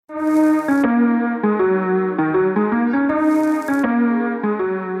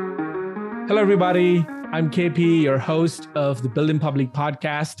everybody. I'm KP, your host of the Build in Public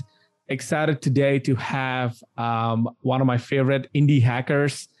podcast. Excited today to have one of my favorite indie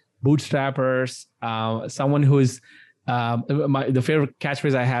hackers, bootstrappers, someone who is the favorite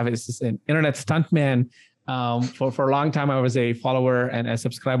catchphrase I have is an internet stuntman. For a long time, I was a follower and a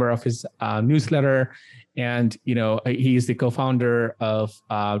subscriber of his newsletter. And, he is the co-founder of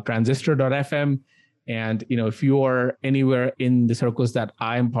Transistor.fm. And, if you are anywhere in the circles that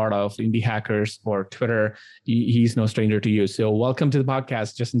I'm part of, Indie Hackers or Twitter, he's no stranger to you. So welcome to the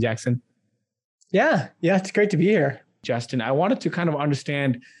podcast, Justin Jackson. Yeah, it's great to be here. Justin, I wanted to kind of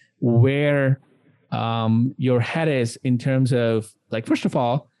understand where your head is in terms of, like, first of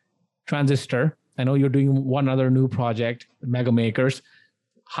all, Transistor. I know you're doing one other new project, Mega Makers.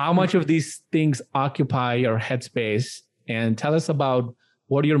 How much of these things occupy your headspace? And tell us about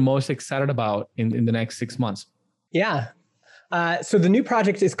what you're most excited about in the next 6 months. Yeah. So the new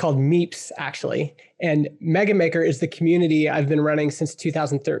project is called Meeps, actually. And Mega Maker is the community I've been running since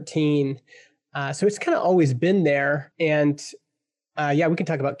 2013. So it's kind of always been there. And we can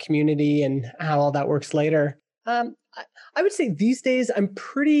talk about community and how all that works later. I would say these days I'm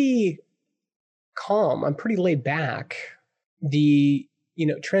pretty calm. I'm pretty laid back.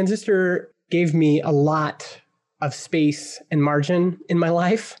 Transistor gave me a lot of space and margin in my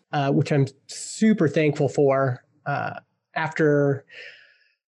life, which I'm super thankful for. After,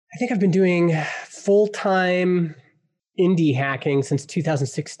 I think I've been doing full-time indie hacking since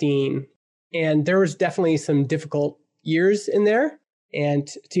 2016. And there was definitely some difficult years in there. And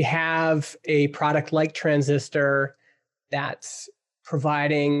to have a product like Transistor that's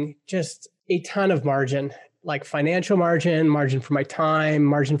providing just a ton of margin, like financial margin for my time,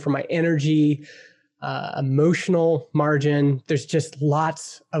 margin for my energy, emotional margin. There's just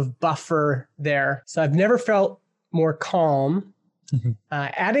lots of buffer there. So I've never felt more calm.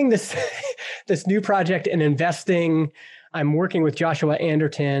 Adding this new project and investing, I'm working with Joshua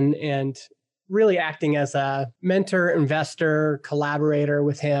Anderton and really acting as a mentor, investor, collaborator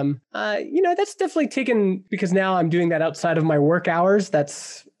with him. That's definitely taken, because now I'm doing that outside of my work hours.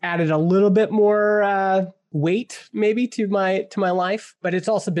 That's added a little bit more weight maybe to my life, but it's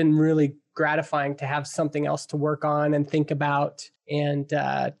also been really gratifying to have something else to work on and think about and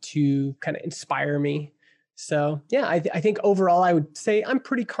to kind of inspire me. So yeah, I think overall I would say I'm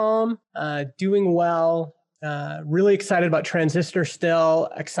pretty calm, doing well, really excited about Transistor still,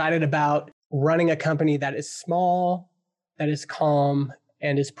 excited about running a company that is small, that is calm,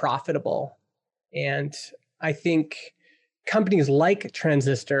 and is profitable. And I think companies like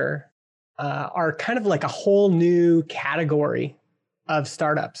Transistor are kind of like a whole new category of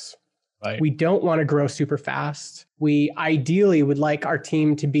startups. Right. We don't want to grow super fast. We ideally would like our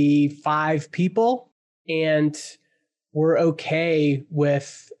team to be 5 people, and we're okay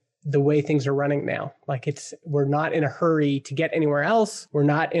with the way things are running now. We're not in a hurry to get anywhere else. We're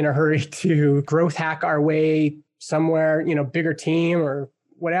not in a hurry to growth hack our way somewhere, bigger team or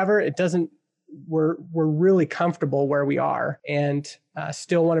whatever. We're really comfortable where we are, and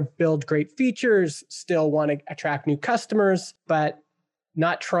still want to build great features, still want to attract new customers, but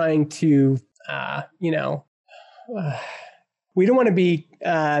not trying to, we don't want to be,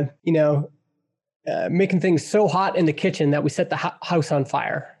 making things so hot in the kitchen that we set the house on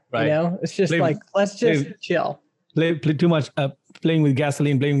fire. Right. It's just let's just chill. Play too much, playing with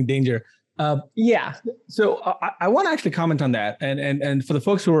gasoline, playing with danger. Yeah. So I want to actually comment on that. And for the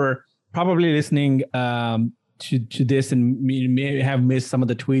folks who are probably listening to this and may have missed some of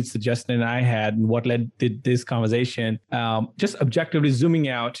the tweets that Justin and I had and what led to this conversation, just objectively zooming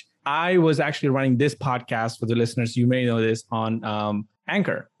out, I was actually running this podcast for the listeners. You may know this on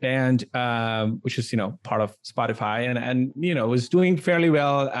Anchor, and which is part of Spotify, and was doing fairly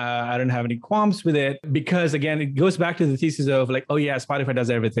well. I don't have any qualms with it because, again, it goes back to the thesis of like, oh yeah, Spotify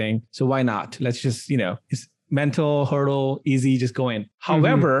does everything, so why not? Let's just it's mental hurdle, easy, just go in.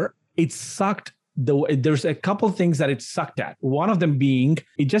 However, it sucked. There's a couple of things that it sucked at. One of them being,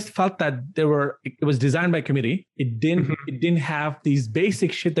 it just felt that it was designed by committee. It didn't have these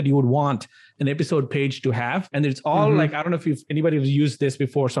basic shit that you would want an episode page to have. And it's all like, I don't know if anybody has used this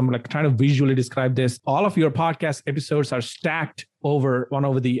before, so I'm like trying to visually describe this. All of your podcast episodes are stacked one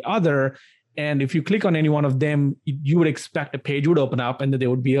over the other. And if you click on any one of them, you would expect a page would open up and that there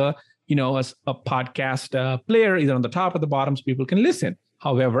would be a podcast player either on the top or the bottom so people can listen.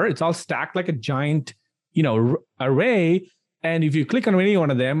 However, it's all stacked like a giant, array. And if you click on any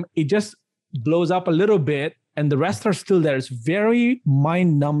one of them, it just blows up a little bit and the rest are still there. It's very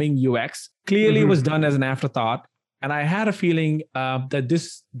mind-numbing UX. Clearly was done as an afterthought. And I had a feeling that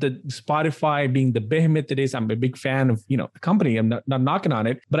the Spotify being the behemoth it is, I'm a big fan of, the company. I'm not knocking on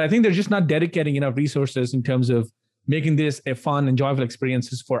it, but I think they're just not dedicating enough resources in terms of making this a fun and joyful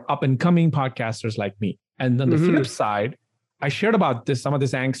experiences for up and coming podcasters like me. And on the flip side, I shared about some of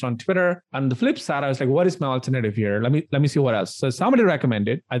this angst on Twitter. On the flip side, I was like, what is my alternative here? Let me see what else. So somebody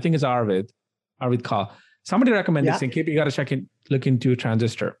recommended, I think it's Arvid Kahl. Somebody recommended saying, KP, you got to look into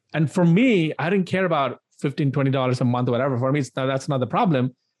Transistor. And for me, I didn't care about $15, $20 a month or whatever. For me, that's not the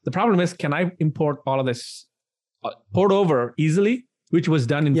problem. The problem is, can I import all of this, port over easily, which was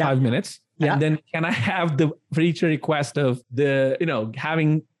done in 5 minutes? Yeah. And then can I have the feature request of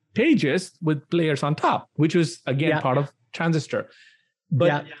having pages with players on top, which was, again, part of Transistor.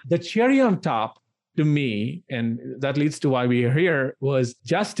 But the cherry on top to me, and that leads to why we are here, was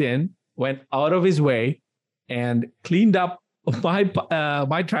Justin went out of his way and cleaned up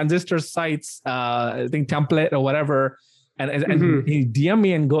my Transistor sites, I think template or whatever. And he DM'd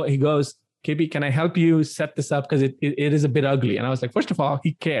me and he goes, KP, can I help you set this up? Because it is a bit ugly. And I was like, first of all,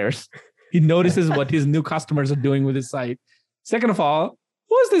 he cares. He notices what his new customers are doing with his site. Second of all,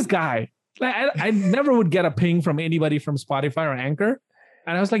 who is this guy? Like, I never would get a ping from anybody from Spotify or Anchor.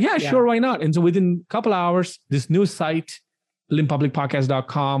 And I was like, sure, why not? And so within a couple hours, this new site,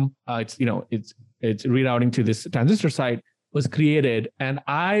 limbpublicpodcast.com, it's rerouting to this Transistor site, was created. And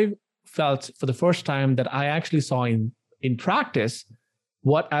I felt for the first time that I actually saw in practice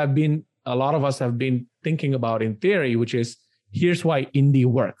what a lot of us have been thinking about in theory, which is, here's why indie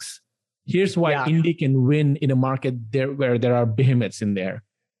works. Here's why indie can win in a market where there are behemoths in there.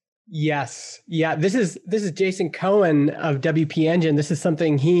 Yes. Yeah. This is Jason Cohen of WP Engine. This is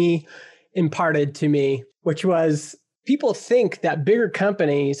something he imparted to me, which was, people think that bigger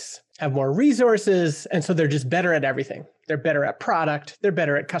companies have more resources, and so they're just better at everything. They're better at product. They're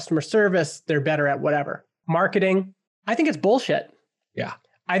better at customer service. They're better at whatever. Marketing. I think it's bullshit. Yeah.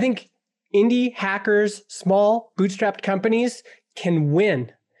 I think indie hackers, small bootstrapped companies can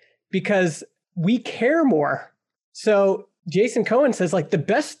win because we care more. So Jason Cohen says, like, the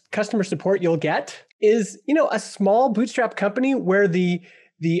best customer support you'll get is, a small bootstrap company where the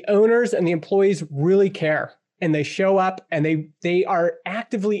owners and the employees really care and they show up and they are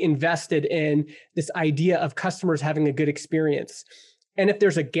actively invested in this idea of customers having a good experience. And if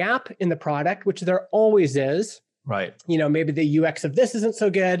there's a gap in the product, which there always is, right? Maybe the UX of this isn't so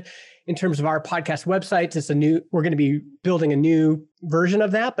good. In terms of our podcast websites, we're going to be building a new version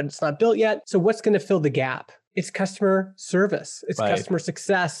of that, but it's not built yet. So what's going to fill the gap? It's customer service. It's customer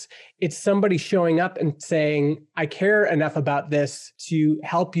success. It's somebody showing up and saying, I care enough about this to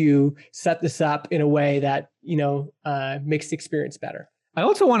help you set this up in a way that, makes the experience better. I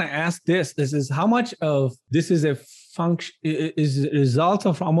also want to ask this is how much of this is a function, is a result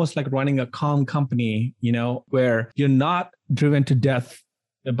of almost like running a calm company, where you're not driven to death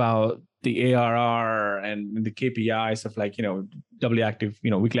about the ARR and the KPIs of weekly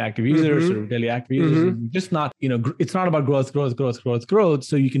active users or daily active users. Just not, it's not about growth.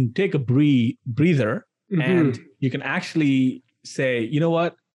 So you can take a breather and you can actually say, you know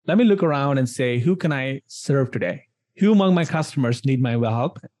what, let me look around and say, who can I serve today? Who among my customers need my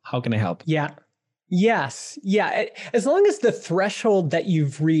help? How can I help? Yeah. Yes. Yeah. As long as the threshold that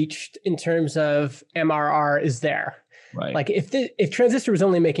you've reached in terms of MRR is there. Right. Like if Transistor was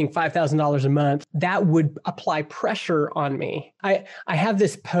only making $5,000 a month, that would apply pressure on me. I have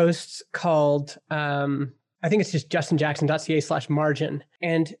this post called, I think it's just justinjackson.ca/margin.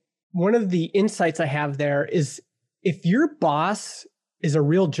 And one of the insights I have there is, if your boss is a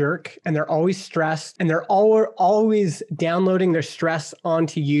real jerk and they're always stressed and they're always downloading their stress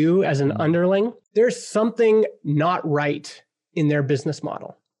onto you as an underling, there's something not right in their business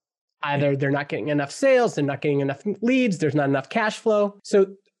model. Either they're not getting enough sales, they're not getting enough leads, there's not enough cash flow. So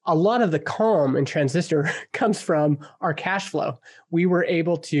a lot of the calm in Transistor comes from our cash flow. We were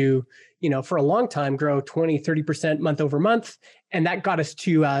able to, for a long time, grow 20, 30% month over month. And that got us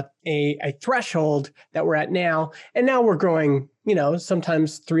to a threshold that we're at now. And now we're growing,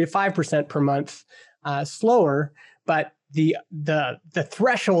 sometimes 3 to 5% per month slower. But the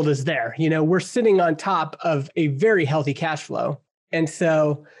threshold is there. We're sitting on top of a very healthy cash flow. And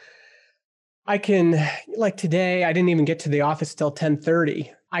so I can, like today, I didn't even get to the office till 10:30.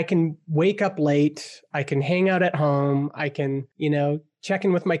 I can wake up late. I can hang out at home. I can, check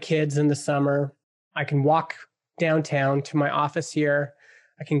in with my kids in the summer. I can walk downtown to my office here.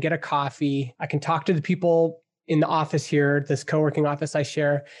 I can get a coffee. I can talk to the people in the office here, this co-working office I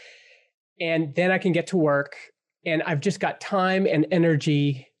share. And then I can get to work. And I've just got time and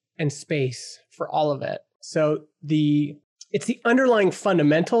energy and space for all of it. So it's the underlying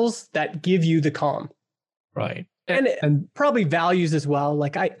fundamentals that give you the calm. Right. and probably values as well.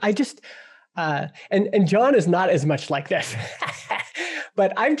 Like I just, and John is not as much like this,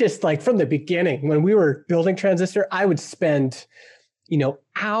 but I'm just like from the beginning when we were building Transistor, I would spend,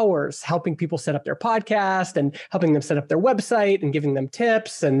 hours helping people set up their podcast and helping them set up their website and giving them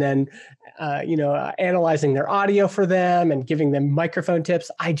tips, and then, analyzing their audio for them and giving them microphone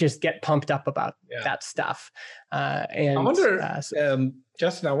tips. I just get pumped up about that stuff. And I wonder,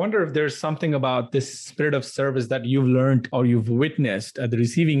 Justin, I wonder if there's something about this spirit of service that you've learned or you've witnessed at the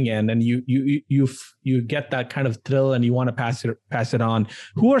receiving end, and you get that kind of thrill and you want to pass it on.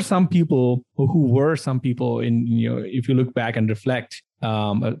 Who were some people in, if you look back and reflect,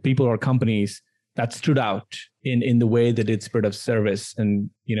 people or companies that stood out in the way they did spirit of service and,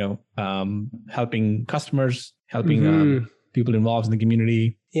 helping customers, helping people involved in the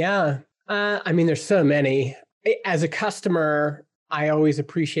community? Yeah. There's so many. As a customer, I always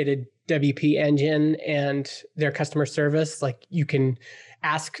appreciated WP Engine and their customer service. Like you can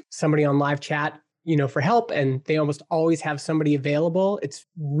ask somebody on live chat, for help, and they almost always have somebody available. It's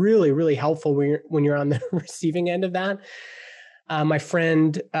really, really helpful when you're on the receiving end of that. My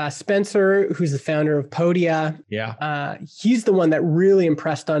friend Spencer, who's the founder of Podia, he's the one that really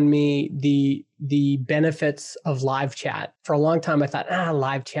impressed on me the benefits of live chat. For a long time, I thought,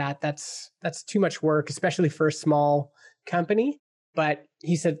 live chat, that's too much work, especially for a small company. But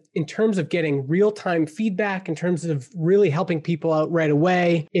he said, in terms of getting real-time feedback, in terms of really helping people out right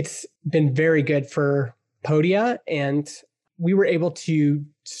away, it's been very good for Podia. And we were able to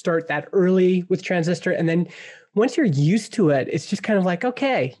start that early with Transistor. And then once you're used to it, it's just kind of like,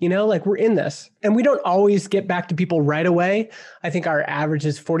 okay, like we're in this. And we don't always get back to people right away. I think our average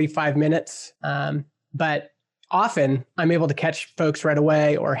is 45 minutes. But often I'm able to catch folks right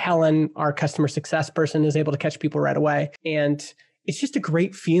away, or Helen, our customer success person, is able to catch people right away. And it's just a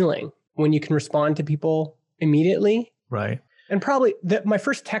great feeling when you can respond to people immediately. Right. And probably my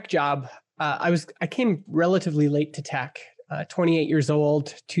first tech job, I came relatively late to tech, 28 years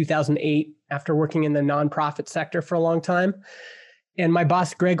old, 2008, after working in the nonprofit sector for a long time. And my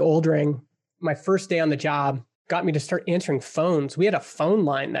boss, Greg Oldring, my first day on the job, got me to start answering phones. We had a phone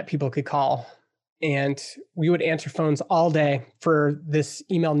line that people could call, and we would answer phones all day for this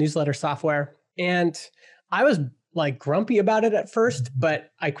email newsletter software. And I was like grumpy about it at first,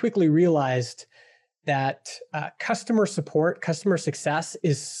 but I quickly realized that customer support, customer success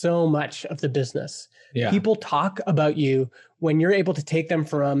is so much of the business. Yeah. People talk about you when you're able to take them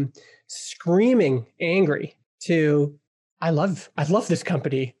from screaming angry to, I love this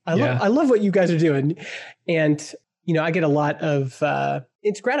company. I love what you guys are doing. And, I get a lot of,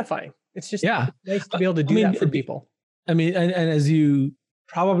 it's gratifying. It's just nice to be able to do that for people. And as you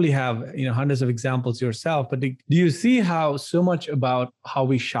probably have, hundreds of examples yourself, but do you see how so much about how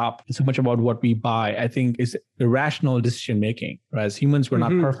we shop, so much about what we buy, I think is irrational decision making, right? As humans, we're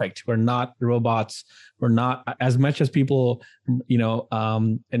not perfect. We're not robots. We're not, as much as people, and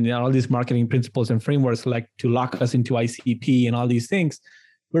all these marketing principles and frameworks like to lock us into ICP and all these things,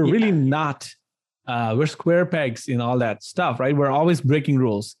 we're really not, we're square pegs in all that stuff, right? We're always breaking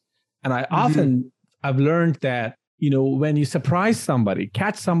rules. And I've learned that, when you surprise somebody,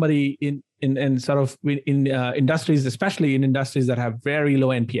 catch somebody in industries, especially in industries that have very low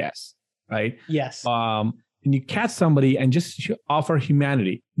NPS, right? Yes. And you catch somebody and just offer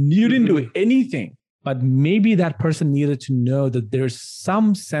humanity. You didn't do anything, but maybe that person needed to know that there's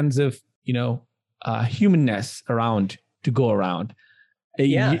some sense of, humanness around to go around.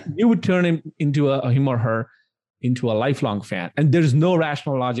 You would turn him or her into a lifelong fan. And there's no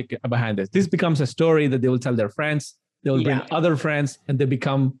rational logic behind this. This becomes a story that they will tell their friends, they will bring other friends, and they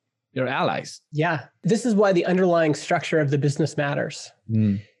become your allies. Yeah. This is why the underlying structure of the business matters.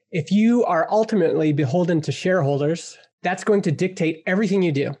 If you are ultimately beholden to shareholders, that's going to dictate everything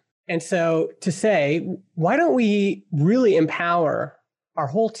you do. And so to say, why don't we really empower our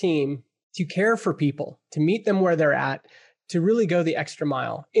whole team to care for people, to meet them where they're at, to really go the extra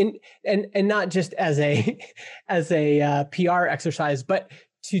mile, and not just as a PR exercise, but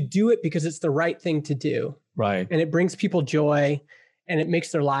to do it because it's the right thing to do. Right. And it brings people joy and it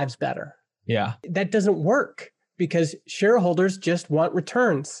makes their lives better. Yeah. That doesn't work because shareholders just want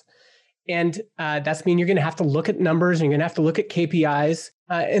returns. And that's mean you're going to have to look at numbers and you're going to have to look at KPIs.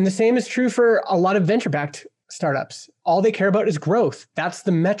 And the same is true for a lot of venture-backed startups. All they care about is growth. That's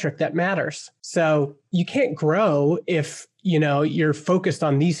the metric that matters. So you can't grow if you're focused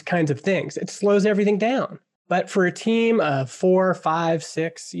on these kinds of things. It slows everything down. But for a team of 4, 5,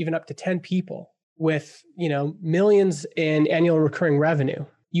 6, even up to 10 people with millions in annual recurring revenue,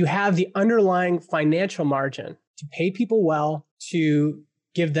 you have the underlying financial margin to pay people well, to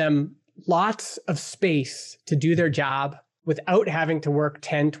give them lots of space to do their job without having to work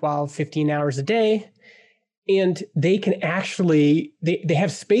 10, 12, 15 hours a day. And they can actually, they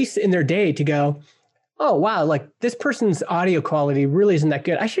have space in their day to go, oh, wow, like this person's audio quality really isn't that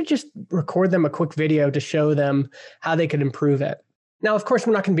good. I should just record them a quick video to show them how they could improve it. Now, of course,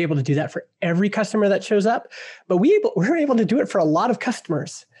 we're not going to be able to do that for every customer that shows up, but we're able to do it for a lot of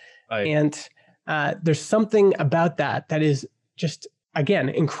customers. Right. And there's something about that is just, again,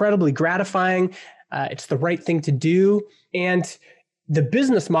 incredibly gratifying. It's the right thing to do. And the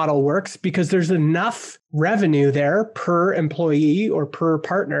business model works because there's enough revenue there per employee or per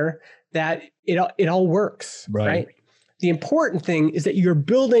partner that it all works, right? The important thing is that you're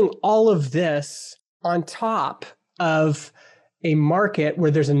building all of this on top of a market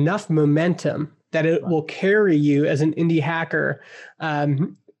where there's enough momentum that it will carry you as an indie hacker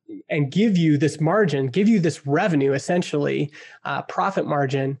and give you this margin, give you this revenue, essentially, profit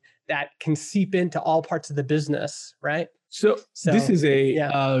margin that can seep into all parts of the business, right? So this is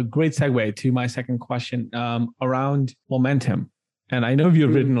a great segue to my second question around momentum. And I know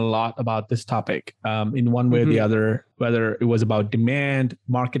you've written a lot about this topic in one way or the other, whether it was about demand,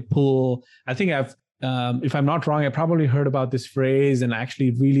 market pull. I think if I'm not wrong, I probably heard about this phrase and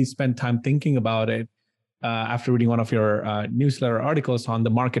actually really spent time thinking about it after reading one of your newsletter articles on the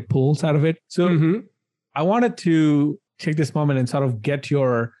market pull side of it. So I wanted to take this moment and sort of get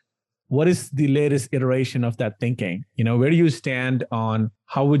what is the latest iteration of that thinking? Where do you stand on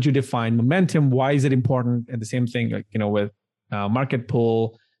how would you define momentum? Why is it important? And the same thing, with market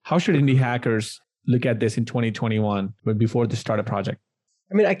pull. How should indie hackers look at this in 2021 before they start a project?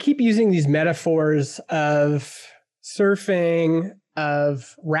 I mean, I keep using these metaphors of surfing,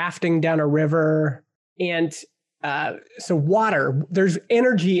 of rafting down a river. And so water, there's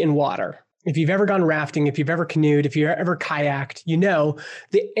energy in water. If you've ever gone rafting, if you've ever canoed, if you've ever kayaked,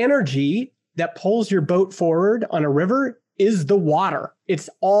 the energy that pulls your boat forward on a river is the water. It's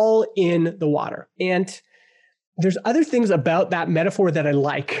all in the water. And there's other things about that metaphor that I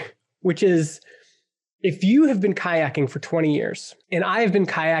like, which is if you have been kayaking for 20 years and I have been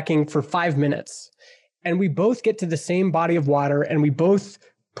kayaking for 5 minutes and we both get to the same body of water and we both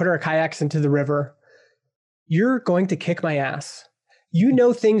put our kayaks into the river, you're going to kick my ass. You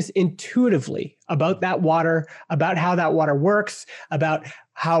know things intuitively about that water, about how that water works, about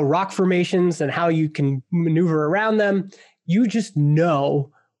how rock formations and how you can maneuver around them. You just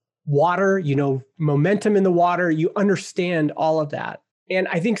know water, momentum in the water, you understand all of that. And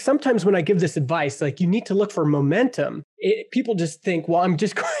I think sometimes when I give this advice, like you need to look for momentum, people just think, well, I'm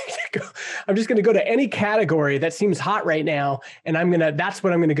just going to go to any category that seems hot right now. And that's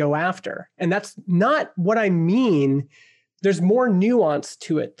what I'm going to go after. And that's not what I mean. There's more nuance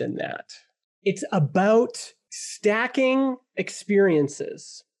to it than that. It's about stacking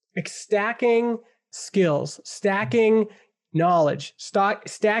experiences, stacking skills, stacking knowledge,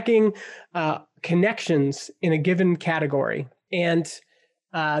 stacking connections in a given category, and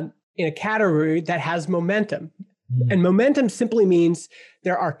in a category that has momentum. And momentum simply means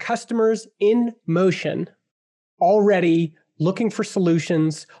there are customers in motion already looking for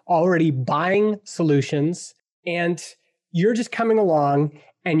solutions, already buying solutions, and you're just coming along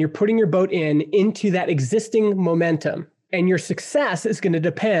and you're putting your boat into that existing momentum. And your success is going to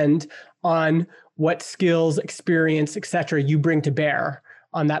depend on what skills, experience, et cetera, you bring to bear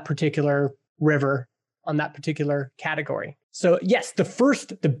on that particular river, on that particular category. So yes, the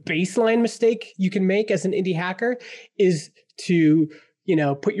baseline mistake you can make as an indie hacker is to,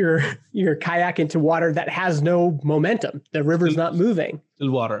 put your kayak into water that has no momentum. The river's not moving.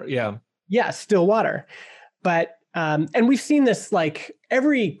 Still water, yeah. Yeah, still water. But and we've seen this, like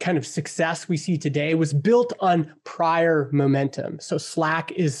every kind of success we see today was built on prior momentum. So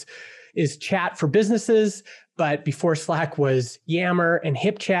Slack is chat for businesses, but before Slack was Yammer and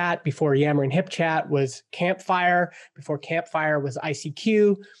HipChat, before Yammer and HipChat was Campfire, before Campfire was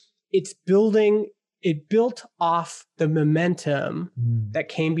ICQ. It built off the momentum that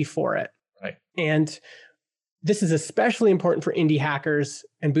came before it. Right. And this is especially important for indie hackers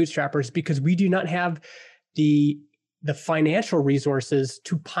and bootstrappers because we do not have the financial resources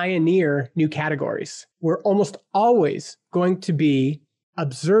to pioneer new categories. We're almost always going to be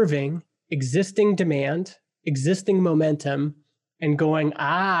observing existing demand, existing momentum, and going,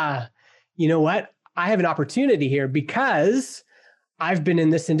 you know what? I have an opportunity here because I've been in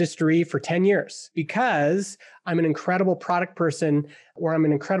this industry for 10 years, because I'm an incredible product person or I'm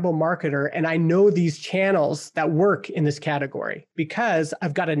an incredible marketer and I know these channels that work in this category, because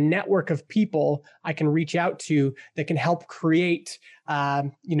I've got a network of people I can reach out to that can help create,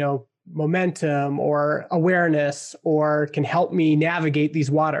 momentum or awareness, or can help me navigate these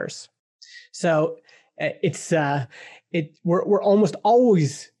waters. So we're almost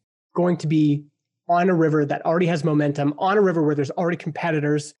always going to be on a river that already has momentum, on a river where there's already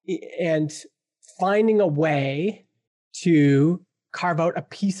competitors, and finding a way to carve out a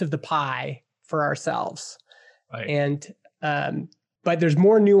piece of the pie for ourselves. Right. And but there's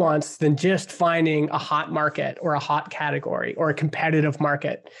more nuance than just finding a hot market or a hot category or a competitive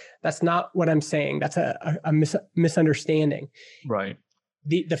market. That's not what I'm saying. That's a misunderstanding. Right.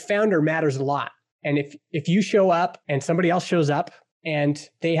 The founder matters a lot. And if you show up and somebody else shows up and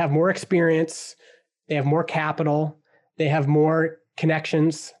they have more experience, they have more capital, they have more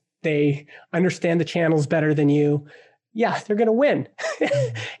connections, they understand the channels better than you, yeah, they're going to win.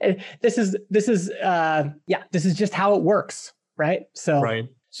 And this is just how it works. Right. So, right.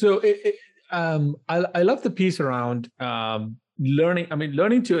 So I love the piece around learning. I mean,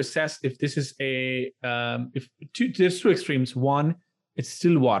 learning to assess if this is there's two extremes. One, it's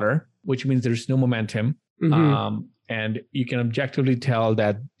still water, which means there's no momentum. Mm-hmm. And you can objectively tell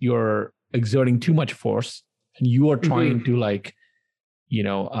that you're exerting too much force and you are trying to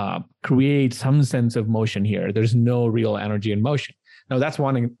create some sense of motion here. There's no real energy in motion. Now that's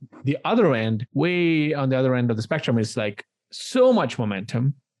one. The other end, way on the other end of the spectrum, is like so much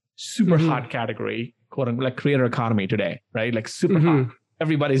momentum, super hot category, quote unquote, like creator economy today, right? Like super hot.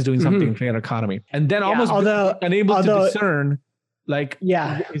 Everybody's doing something in creator economy. And then almost unable to discern, like,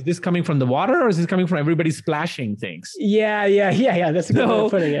 is this coming from the water or is this coming from everybody splashing things? Yeah. That's a good way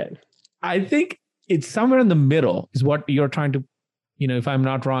of putting it. I think it's somewhere in the middle is what you're trying to, if I'm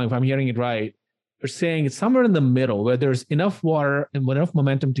not wrong, if I'm hearing it right, you're saying it's somewhere in the middle where there's enough water and enough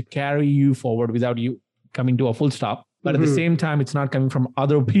momentum to carry you forward without you coming to a full stop. But at the same time, it's not coming from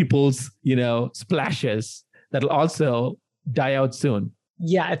other people's, splashes that'll also die out soon.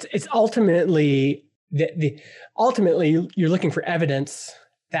 Yeah, it's ultimately ultimately you're looking for evidence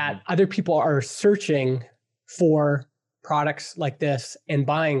that other people are searching for products like this and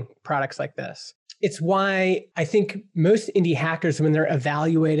buying products like this. It's why I think most indie hackers, when they're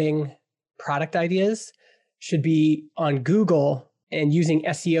evaluating product ideas, should be on Google and using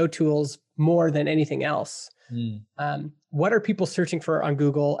SEO tools more than anything else. What are people searching for on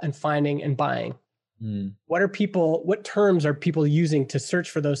Google and finding and buying? What terms are people using to search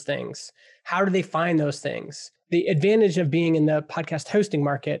for those things? How do they find those things? The advantage of being in the podcast hosting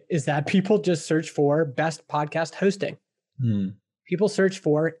market is that people just search for best podcast hosting. People search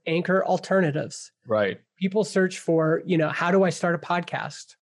for anchor alternatives. Right. People search for, how do I start a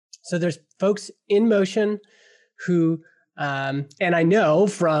podcast? So there's folks in motion who, and I know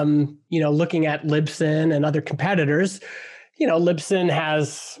from, looking at Libsyn and other competitors, Libsyn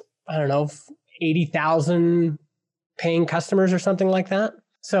has, 80,000 paying customers or something like that.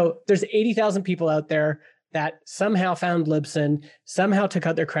 So there's 80,000 people out there that somehow found Libsyn, somehow took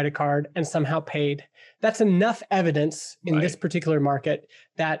out their credit card and somehow paid. That's enough evidence in this particular market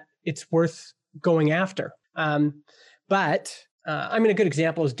that it's worth going after. But a good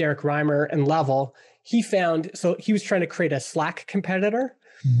example is Derek Reimer and Level. He was trying to create a Slack competitor.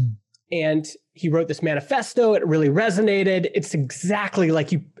 And he wrote this manifesto. It really resonated. It's exactly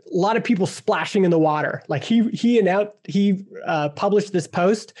like a lot of people splashing in the water. Like he published this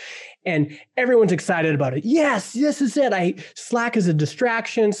post and everyone's excited about it. Yes, this is it. Slack is a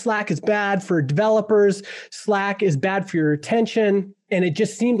distraction. Slack is bad for developers. Slack is bad for your attention. And it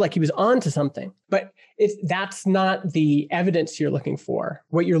just seemed like he was on to something. But that's not the evidence you're looking for.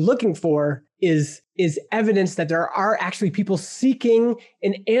 What you're looking for is evidence that there are actually people seeking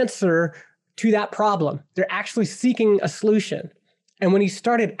an answer to that problem. They're actually seeking a solution. And when he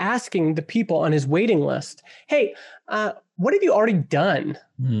started asking the people on his waiting list, hey, what have you already done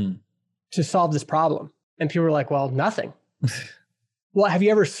to solve this problem? And people were like, well, nothing. Well, have you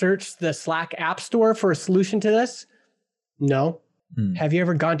ever searched the Slack app store for a solution to this? No. Have you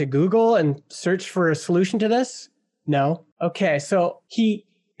ever gone to Google and searched for a solution to this? No. Okay, so he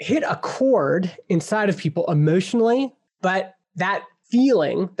hit a chord inside of people emotionally, but that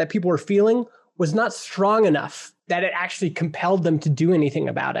feeling that people were feeling was not strong enough that it actually compelled them to do anything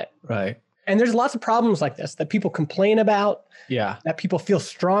about it. Right. And there's lots of problems like this that people complain about, that people feel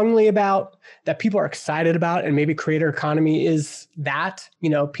strongly about, that people are excited about, and maybe creator economy is that.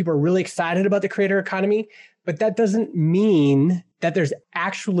 People are really excited about the creator economy, but that doesn't mean that there's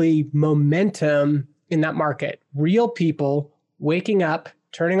actually momentum in that market. Real people waking up,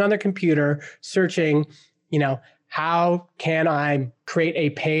 turning on their computer, searching, how can I create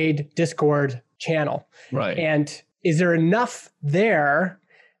a paid Discord channel? Right. And is there enough there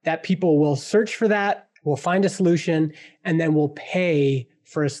that people will search for that, will find a solution, and then will pay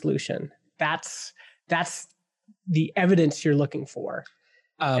for a solution? That's the evidence you're looking for.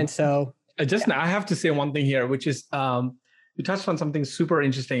 And so Justin, I have to say one thing here, which is you touched on something super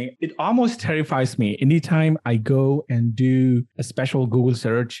interesting. It almost terrifies me anytime I go and do a special Google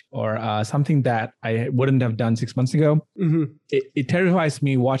search or something that I wouldn't have done 6 months ago. Mm-hmm. It terrifies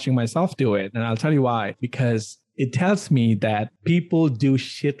me watching myself do it. And I'll tell you why. Because it tells me that people do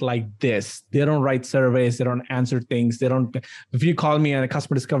shit like this. They don't write surveys. They don't answer things. They don't. If you call me on a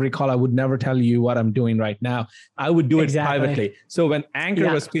customer discovery call, I would never tell you what I'm doing right now. I would do it privately. So when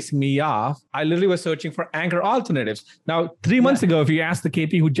Anchor was pissing me off, I literally was searching for Anchor alternatives. Now, 3 months ago, if you asked the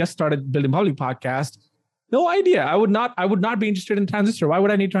KP who just started Building Public podcast, no idea. I would not be interested in Transistor. Why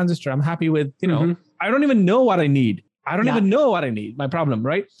would I need Transistor? I'm happy with, I don't even know what I need. I don't even know what I need. My problem,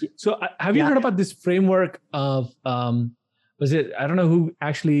 right? So have you heard about this framework of, was it, I don't know who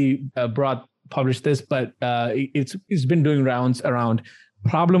actually published this, but it's been doing rounds around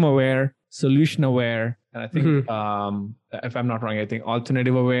problem aware, solution aware, and I think, if I'm not wrong, I think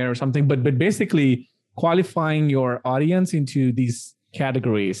alternative aware or something, but basically qualifying your audience into these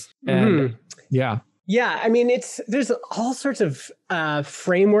categories. And Yeah, I mean, there's all sorts of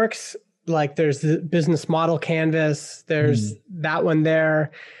frameworks. Like there's the business model canvas, there's that one there.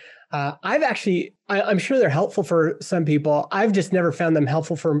 I'm sure they're helpful for some people. I've just never found them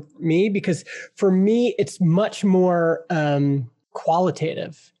helpful for me because for me, it's much more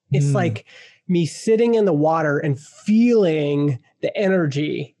qualitative. It's like me sitting in the water and feeling the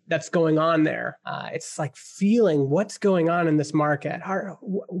energy that's going on there. It's like feeling what's going on in this market.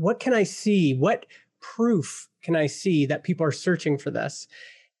 What can I see? What proof can I see that people are searching for this?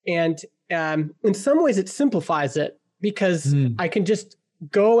 And in some ways, it simplifies it because I can just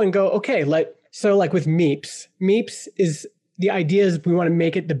go, okay, like with Meeps. Meeps is the idea is we want to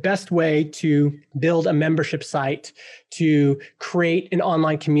make it the best way to build a membership site, to create an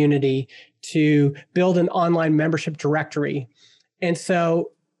online community, to build an online membership directory. And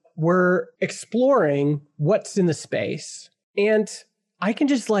so we're exploring what's in the space. And I can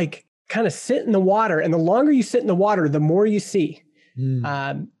just like kind of sit in the water. And the longer you sit in the water, the more you see.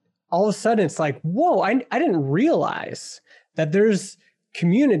 All of a sudden it's like, whoa, I didn't realize that there's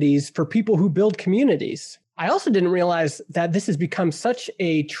communities for people who build communities. I also didn't realize that this has become such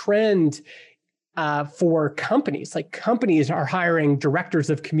a trend for companies. Like companies are hiring directors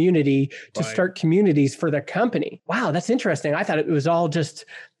of community to start communities for their company. Wow, that's interesting. I thought it was all just,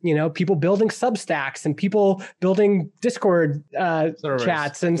 people building Substacks and people building Discord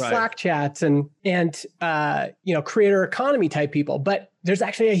chats and Slack chats and creator economy type people. But there's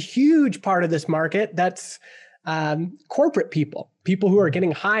actually a huge part of this market that's corporate people who are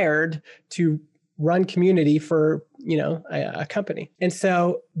getting hired to run community for, a company. And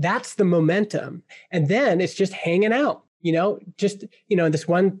so that's the momentum. And then it's just hanging out, this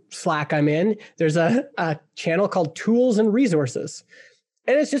one Slack I'm in, there's a channel called Tools and Resources.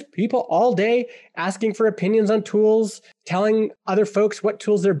 And it's just people all day asking for opinions on tools, telling other folks what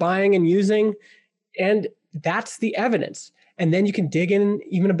tools they're buying and using. And that's the evidence. And then you can dig in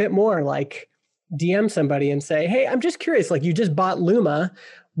even a bit more, like DM somebody and say, hey, I'm just curious, like you just bought Luma.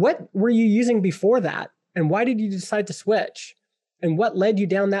 What were you using before that? And why did you decide to switch? And what led you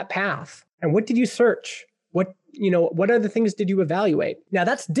down that path? And what did you search? What other things did you evaluate? Now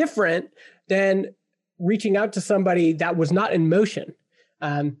that's different than reaching out to somebody that was not in motion.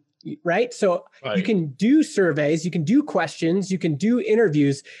 Right? So you can do surveys, you can do questions, you can do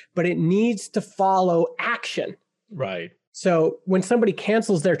interviews, but it needs to follow action. Right. So when somebody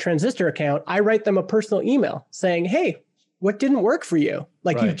cancels their Transistor account, I write them a personal email saying, hey, what didn't work for you?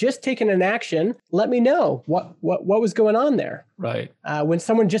 Like you've just taken an action. Let me know what was going on there. Right. When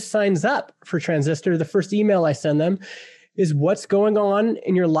someone just signs up for Transistor, the first email I send them is what's going on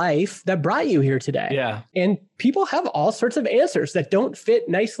in your life that brought you here today. Yeah. And people have all sorts of answers that don't fit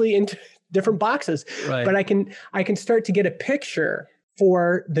nicely into different boxes. Right. But I can start to get a picture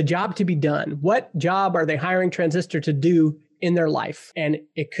for the job to be done. What job are they hiring Transistor to do in their life? And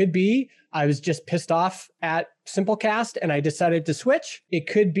it could be, I was just pissed off at Simplecast and I decided to switch. It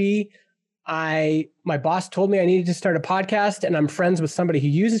could be, my boss told me I needed to start a podcast and I'm friends with somebody who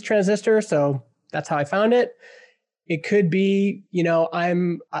uses Transistor. So that's how I found it. It could be,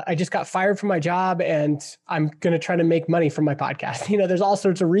 I just got fired from my job and I'm going to try to make money from my podcast. There's all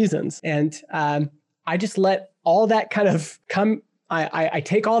sorts of reasons. And I just let all that kind of come. I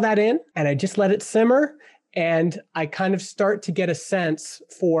take all that in and I just let it simmer and I kind of start to get a sense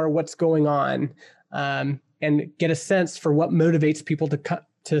for what's going on and get a sense for what motivates people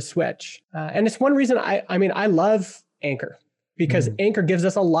to switch. And it's one reason I love Anchor because Anchor gives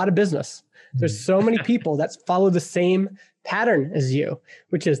us a lot of business. There's so many people that follow the same pattern as you,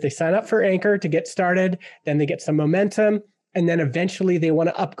 which is they sign up for Anchor to get started, then they get some momentum, and then eventually they want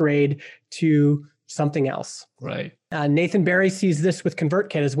to upgrade to something else. Right. Nathan Barry sees this with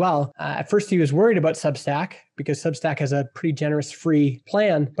ConvertKit as well. At first, he was worried about Substack because Substack has a pretty generous free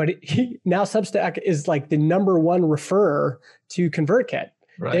plan, but now Substack is like the number one referrer to ConvertKit.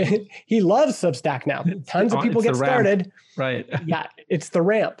 Right. He loves Substack now. Tons of people get started. Right. Yeah, it's the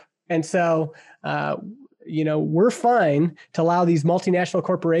ramp. And so, we're fine to allow these multinational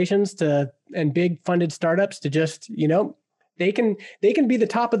corporations and big funded startups to just, they can be the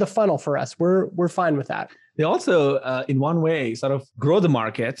top of the funnel for us. We're fine with that. They also, in one way, sort of grow the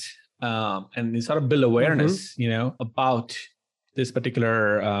market and they sort of build awareness, about this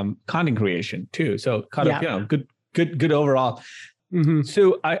particular content creation too. So good overall. Mm-hmm.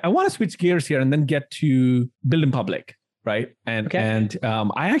 So I want to switch gears here and then get to Build in Public, right? And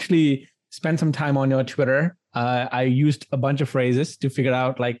I actually spent some time on your Twitter. I used a bunch of phrases to figure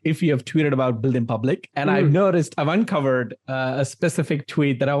out like if you have tweeted about Build in Public, and I've uncovered a specific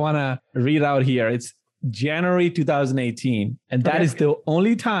tweet that I want to read out here. It's January 2018, and that is the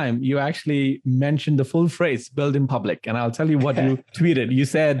only time you actually mentioned the full phrase Build in Public. And I'll tell you what you tweeted. You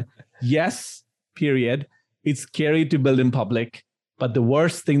said, "Yes, period. It's scary to build in public. But the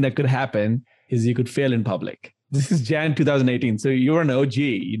worst thing that could happen is you could fail in public." This is Jan 2018. So you were an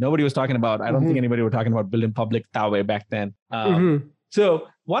OG. Nobody was talking about, I don't think anybody were talking about build in public that way back then. So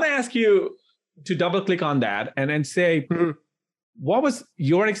want to ask you to double click on that and then say, what was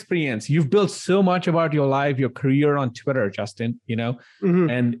your experience? You've built so much about your life, your career on Twitter, Justin,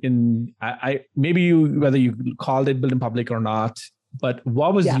 and whether you called it build in public or not, but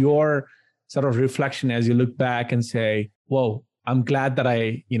what was your sort of reflection as you look back and say, whoa, I'm glad that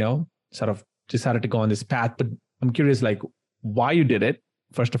I, sort of decided to go on this path, but I'm curious, like why you did it,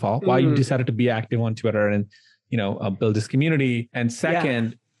 first of all, why you decided to be active on Twitter and, build this community. And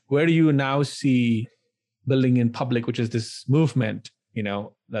second, where do you now see building in public, which is this movement,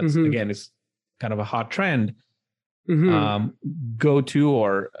 that's again, is kind of a hot trend, go to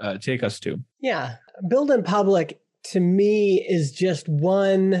or take us to? Yeah. Build in public to me is just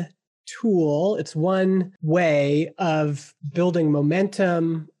one tool. It's one way of building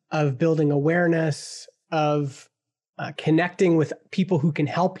momentum, of building awareness, of connecting with people who can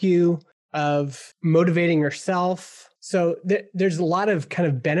help you, of motivating yourself. So there's a lot of kind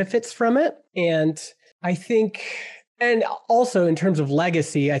of benefits from it. And I think, and also in terms of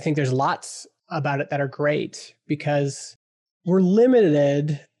legacy, I think there's lots about it that are great because we're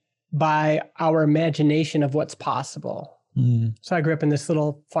limited by our imagination of what's possible. So I grew up in this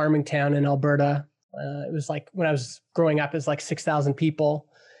little farming town in Alberta. It was like, when I was growing up, it was like 6,000 people.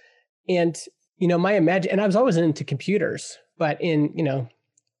 And, and I was always into computers, but in,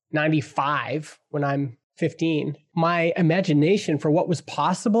 95, when I'm 15, my imagination for what was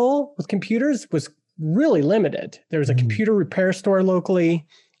possible with computers was really limited. There was a computer repair store locally.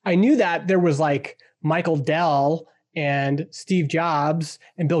 I knew that there was like Michael Dell and Steve Jobs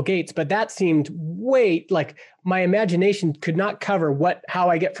and Bill Gates, but that seemed like my imagination could not cover how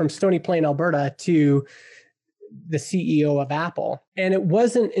I get from Stony Plain, Alberta to the CEO of Apple. And it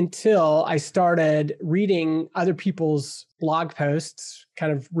wasn't until I started reading other people's blog posts,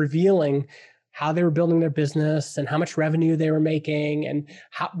 kind of revealing how they were building their business and how much revenue they were making and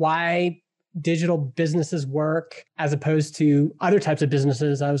why digital businesses work as opposed to other types of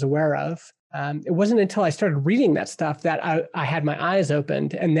businesses I was aware of. It wasn't until I started reading that stuff that I had my eyes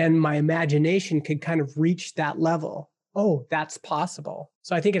opened, and then my imagination could kind of reach that level. Oh, that's possible.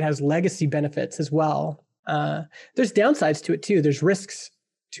 So I think it has legacy benefits as well. There's downsides to it too. There's risks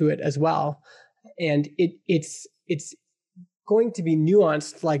to it as well. And it's going to be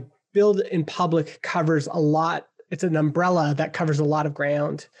nuanced. Like build in public covers a lot. It's an umbrella that covers a lot of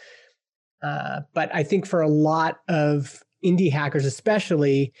ground. But I think for a lot of indie hackers,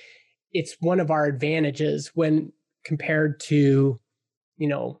 especially, it's one of our advantages when compared to,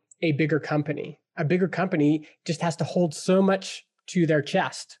 a bigger company. A bigger company just has to hold so much to their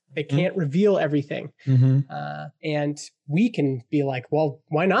chest. They can't reveal everything. And we can be like, well,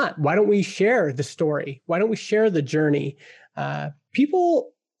 why not? Why don't we share the story? Why don't we share the journey?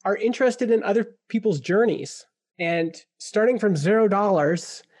 People are interested in other people's journeys, and starting from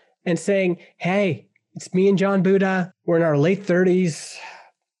 $0 and saying, hey, it's me and John Buda. We're in our late 30s.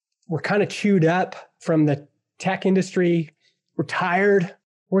 We're kind of chewed up from the tech industry. We're tired.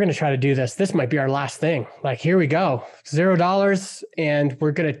 We're going to try to do this. This might be our last thing. Like, here we go. $0. And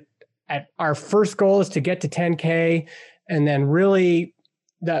we're going to, our first goal is to get to 10K. And then really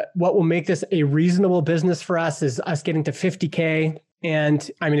what will make this a reasonable business for us is us getting to 50K. And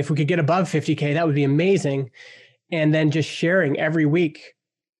I mean, if we could get above 50K, that would be amazing. And then just sharing every week.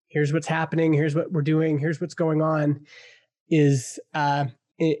 Here's what's happening. Here's what we're doing. Here's what's going on. is an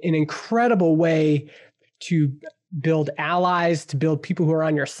incredible way to build allies, to build people who are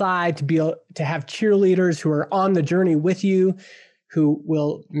on your side, to have cheerleaders who are on the journey with you, who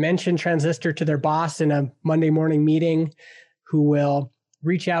will mention Transistor to their boss in a Monday morning meeting, who will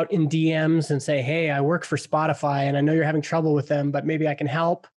reach out in DMs and say, hey, I work for Spotify and I know you're having trouble with them, but maybe I can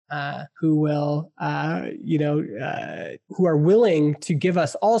help. Who are willing to give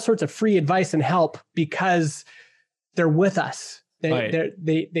us all sorts of free advice and help because they're with us.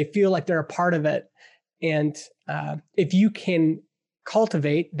 They feel like they're a part of it. And if you can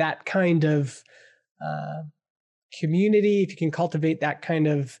cultivate that kind of community, if you can cultivate that kind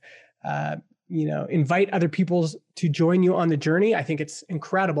of, invite other people to join you on the journey, I think it's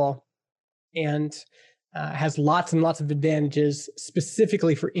incredible and has lots and lots of advantages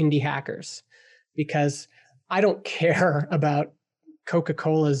specifically for indie hackers, because I don't care about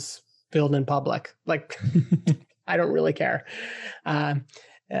Coca-Cola's build in public. Like, I don't really care.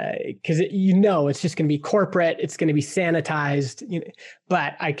 Because it's just going to be corporate, it's going to be sanitized.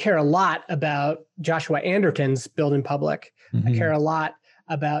 But I care a lot about Joshua Anderton's build in public. Mm-hmm. I care a lot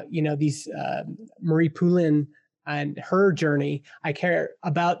about these Marie Poulin and her journey. I care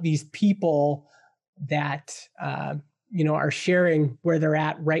about these people that are sharing where they're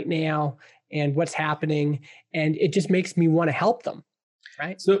at right now and what's happening, and it just makes me want to help them.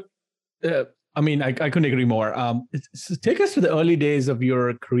 Right. So. I couldn't agree more. So take us to the early days of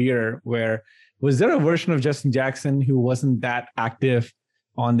your career. Was there a version of Justin Jackson who wasn't that active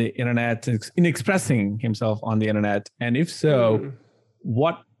on the internet in expressing himself on the internet? And if so,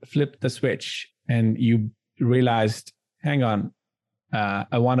 what flipped the switch and you realized, hang on,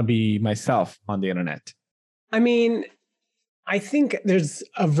 I want to be myself on the internet? I mean, I think there's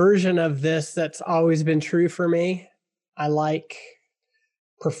a version of this that's always been true for me. I like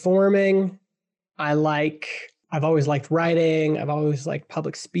performing. I've always liked writing. I've always liked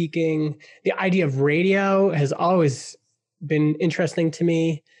public speaking. The idea of radio has always been interesting to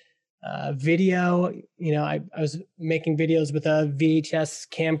me. Video, I was making videos with a VHS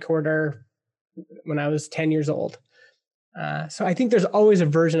camcorder when I was 10 years old. So I think there's always a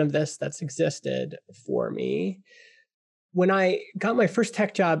version of this that's existed for me. When I got my first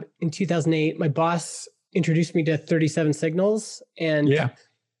tech job in 2008, my boss introduced me to 37 Signals, and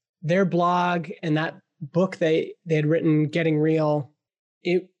their blog and that book they had written, Getting Real,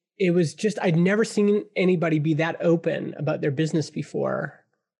 it was just, I'd never seen anybody be that open about their business before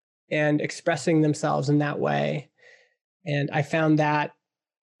and expressing themselves in that way. And I found that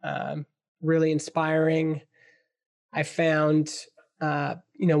really inspiring. I found,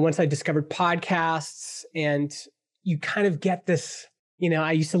 once I discovered podcasts, and you kind of get this,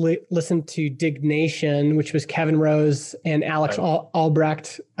 I used to listen to Dig Nation, which was Kevin Rose and Alex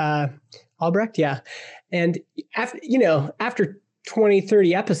Albrecht. Albrecht, yeah. And after 20,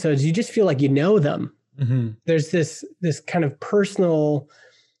 30 episodes, you just feel like you know them. Mm-hmm. There's this kind of personal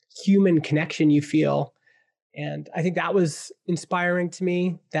human connection you feel. And I think that was inspiring to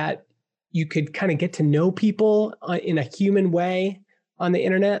me, that you could kind of get to know people in a human way on the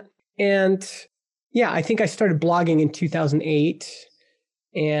internet. And I think I started blogging in 2008.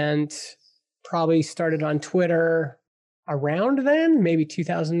 And probably started on Twitter around then, maybe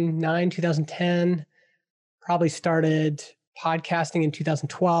 2009, 2010. Probably started podcasting in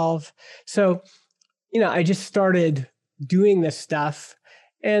 2012. So, I just started doing this stuff.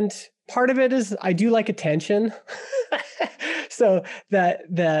 And part of it is I do like attention. So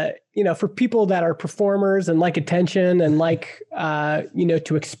for people that are performers and like attention and like,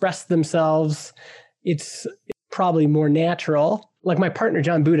 to express themselves, it's probably more natural. Like my partner,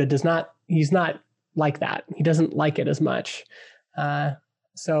 John Buda, he's not like that. He doesn't like it as much.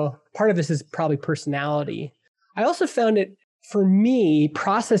 So part of this is probably personality. I also found it, for me,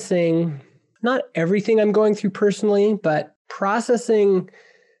 processing not everything I'm going through personally, but processing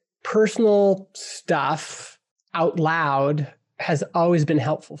personal stuff out loud has always been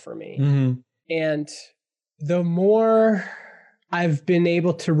helpful for me. Mm-hmm. And the more I've been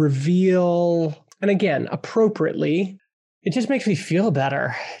able to reveal, and again, appropriately, it just makes me feel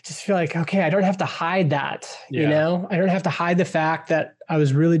better. I just feel like, okay, I don't have to hide that, I don't have to hide the fact that I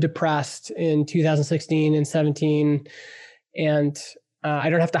was really depressed in 2016 and 17. And I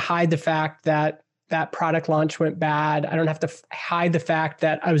don't have to hide the fact that that product launch went bad. I don't have to hide the fact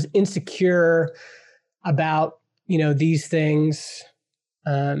that I was insecure about, these things.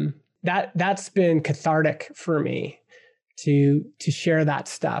 That's been cathartic for me to share that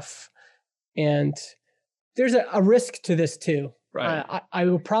stuff. And there's a risk to this too. Right. I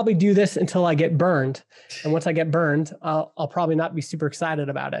will probably do this until I get burned. And once I get burned, I'll probably not be super excited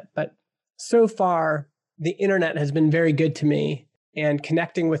about it. But so far, the internet has been very good to me, and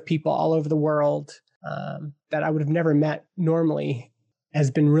connecting with people all over the world that I would have never met normally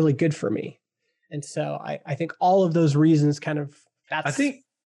has been really good for me. And so I think all of those reasons kind of, I think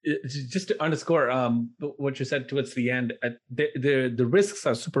just to underscore what you said towards the end, the risks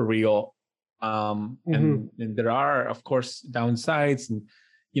are super real. And there are, of course, downsides. And,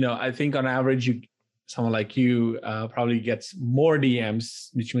 I think on average, someone like you probably gets more DMs,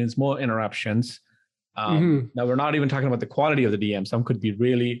 which means more interruptions. Now, we're not even talking about the quality of the DM. Some could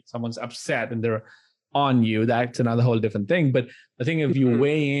be someone's upset and they're on you. That's another whole different thing. But I think if you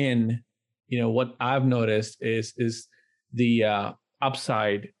weigh in, what I've noticed is the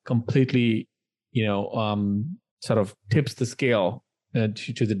upside completely, sort of tips the scale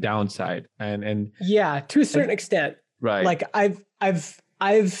to the downside. And yeah, to a certain extent, right? Like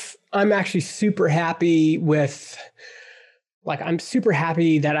I'm actually super happy with. Like, I'm super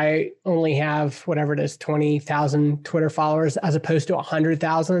happy that I only have whatever it is, 20,000 Twitter followers as opposed to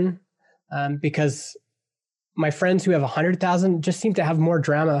 100,000, because my friends who have 100,000 just seem to have more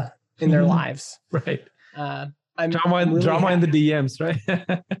drama in their lives. Right. Drama in the DMs,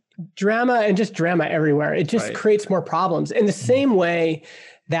 right? Drama and just drama everywhere. It just creates more problems. In the same way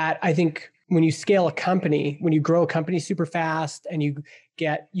that I think when you scale a company, when you grow a company super fast and you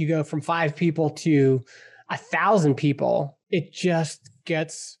go from 5 people to 1,000 people, it just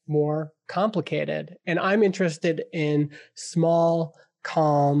gets more complicated. And I'm interested in small,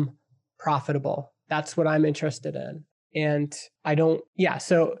 calm, profitable. That's what I'm interested in. And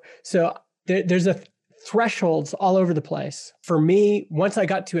so there's thresholds all over the place. For me, once I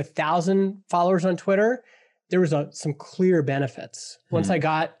got to 1,000 followers on Twitter, there was some clear benefits. Once I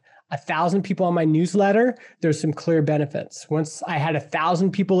got 1,000 people on my newsletter, there's some clear benefits. Once I had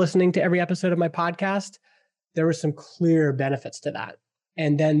 1,000 people listening to every episode of my podcast, there were some clear benefits to that.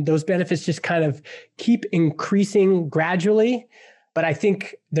 And then those benefits just kind of keep increasing gradually. But I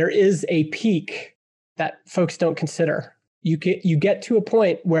think there is a peak that folks don't consider. You get to a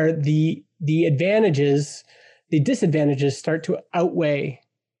point where the disadvantages start to outweigh.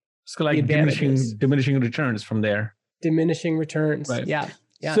 It's like diminishing returns from there. Diminishing returns. Right. Yeah.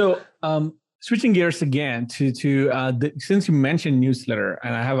 So switching gears again to since you mentioned newsletter,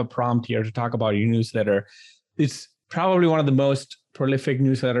 and I have a prompt here to talk about your newsletter. It's probably one of the most prolific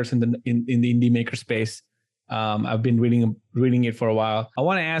newsletters in the indie maker space. I've been reading it for a while. I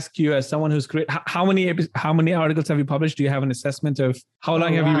want to ask you, as someone who's created, how many articles have you published? Do you have an assessment of how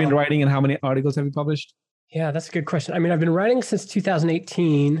long have you been writing and how many articles have you published? Yeah, that's a good question. I mean, I've been writing since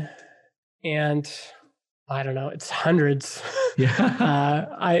 2018, and I don't know, it's hundreds. Yeah.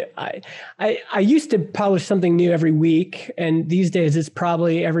 I used to publish something new every week, and these days it's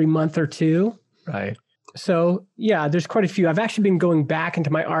probably every month or two. Right. So yeah, there's quite a few. I've actually been going back into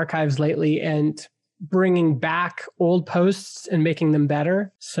my archives lately and bringing back old posts and making them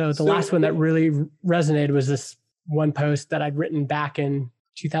better. So the last one that really resonated was this one post that I'd written back in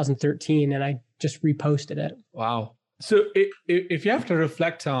 2013, and I just reposted it. Wow. So if you have to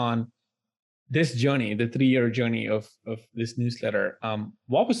reflect on this journey, the 3-year journey of this newsletter,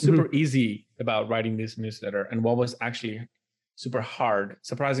 what was super easy about writing this newsletter, and what was actually super hard,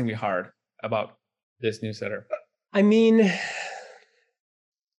 surprisingly hard about this newsletter? I mean,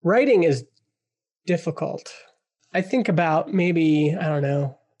 writing is difficult. I think about maybe,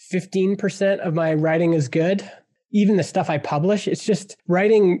 15% of my writing is good. Even the stuff I publish, it's just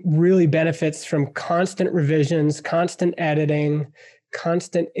writing really benefits from constant revisions, constant editing,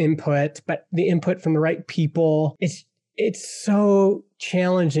 constant input, but the input from the right people. It's so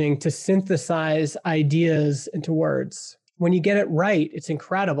challenging to synthesize ideas into words. When you get it right, it's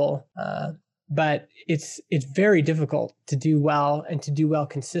incredible. But it's very difficult to do well, and to do well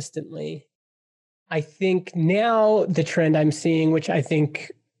consistently. I think now the trend I'm seeing, which I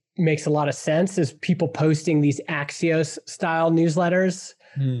think makes a lot of sense, is people posting these Axios style newsletters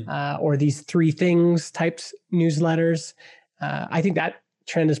or these 3 things types newsletters. I think that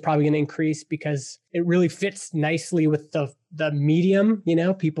trend is probably going to increase because it really fits nicely with the medium,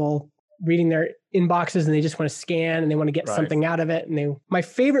 people reading their inboxes and they just want to scan and they want to get something out of it. And my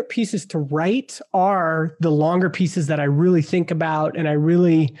favorite pieces to write are the longer pieces that I really think about, and I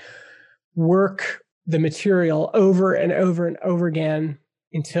really work the material over and over and over again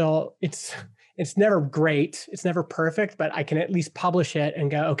until it's never great. It's never perfect, but I can at least publish it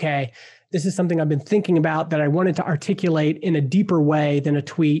and go, okay, this is something I've been thinking about that I wanted to articulate in a deeper way than a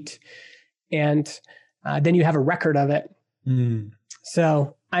tweet. And then you have a record of it.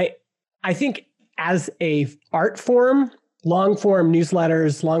 So I think as a art form, long form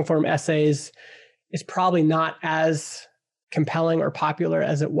newsletters, long form essays is probably not as compelling or popular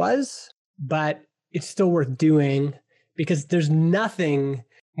as it was, but it's still worth doing, because there's nothing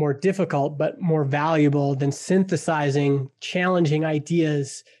more difficult but more valuable than synthesizing challenging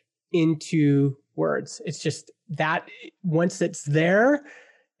ideas into words. It's just that once it's there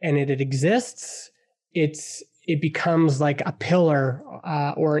and it exists, it becomes like a pillar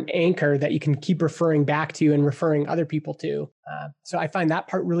or an anchor that you can keep referring back to and referring other people to. So I find that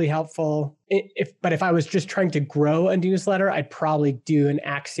part really helpful. But if I was just trying to grow a newsletter, I'd probably do an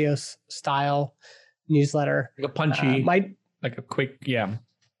Axios style newsletter. Like a punchy, like a quick, yeah.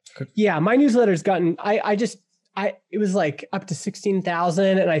 Yeah, my newsletter's gotten, it was like up to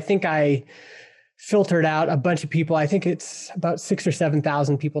 16,000, and I think I filtered out a bunch of people. I think it's about 6,000 or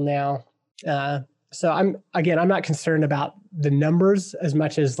 7,000 people now. So I'm not concerned about the numbers as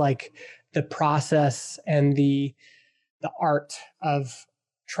much as like the process and the art of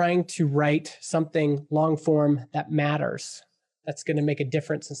trying to write something long form that matters, that's going to make a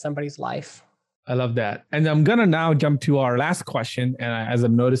difference in somebody's life. I love that. And I'm going to now jump to our last question. And as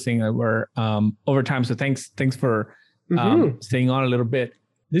I'm noticing that we're over time, so thanks for staying on a little bit.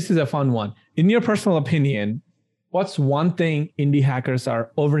 This is a fun one. In your personal opinion, what's one thing indie hackers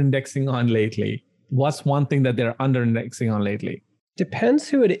are over-indexing on lately? What's one thing that they're under-indexing on lately? Depends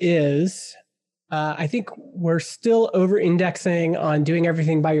who it is. I think we're still over-indexing on doing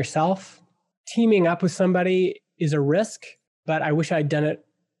everything by yourself. Teaming up with somebody is a risk, but I wish I'd done it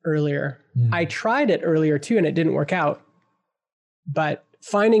earlier. I tried it earlier too, and it didn't work out. But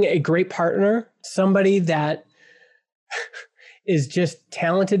finding a great partner, somebody that is just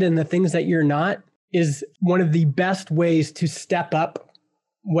talented in the things that you're not, is one of the best ways to step up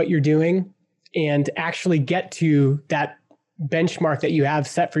what you're doing and actually get to that benchmark that you have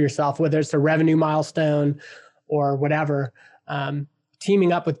set for yourself, whether it's a revenue milestone or whatever.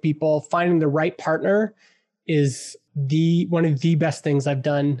 Teaming up with people, finding the right partner is one of the best things I've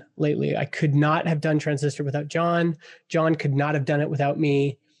done lately. I could not have done Transistor without John. John could not have done it without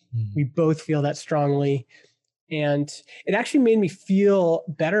me. We both feel that strongly. And it actually made me feel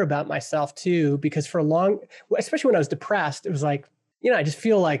better about myself too, because for a long, especially when I was depressed, it was like, I just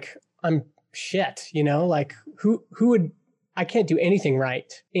feel like I'm shit, like who would, I can't do anything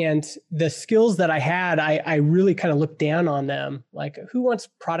right. And the skills that I had, I really kind of looked down on them. Like, who wants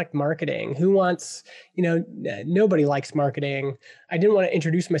product marketing? Who wants, nobody likes marketing. I didn't want to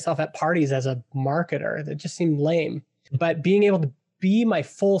introduce myself at parties as a marketer. That just seemed lame. But being able to be my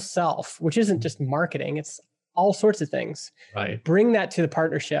full self, which isn't just marketing, it's all sorts of things. Right. Bring that to the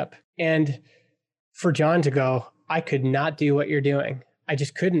partnership. And for John to go, I could not do what you're doing. I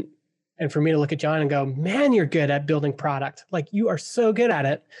just couldn't. And for me to look at John and go, man, you're good at building product. Like, you are so good at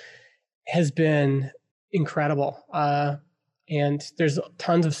it, has been incredible. And there's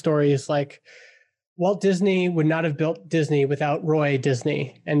tons of stories like Walt Disney would not have built Disney without Roy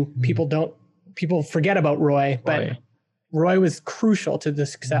Disney. And people forget about Roy, but Roy was crucial to the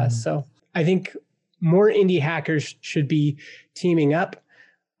success. So I think more indie hackers should be teaming up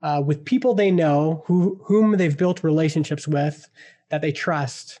with people they know, whom they've built relationships with, that they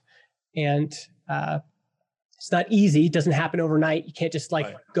trust. And it's not easy. It doesn't happen overnight. You can't just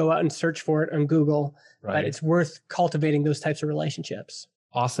go out and search for it on Google, but it's worth cultivating those types of relationships.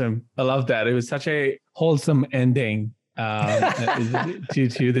 Awesome. I love that. It was such a wholesome ending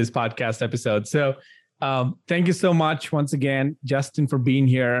to this podcast episode. So thank you so much once again, Justin, for being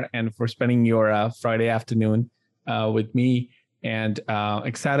here and for spending your Friday afternoon with me, and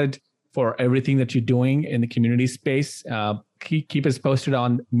excited for everything that you're doing in the community space. Keep us posted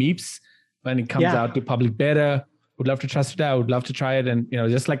on Meeps when it comes out to public beta. Would love to test it out. Would love to try it. And,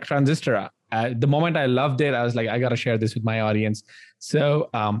 just like Transistor, the moment I loved it, I was like, I got to share this with my audience. So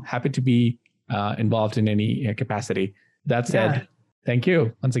happy to be involved in any capacity. That said, thank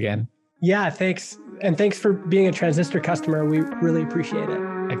you once again. Yeah, thanks. And thanks for being a Transistor customer. We really appreciate it.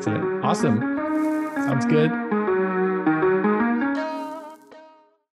 Excellent. Awesome. Sounds good.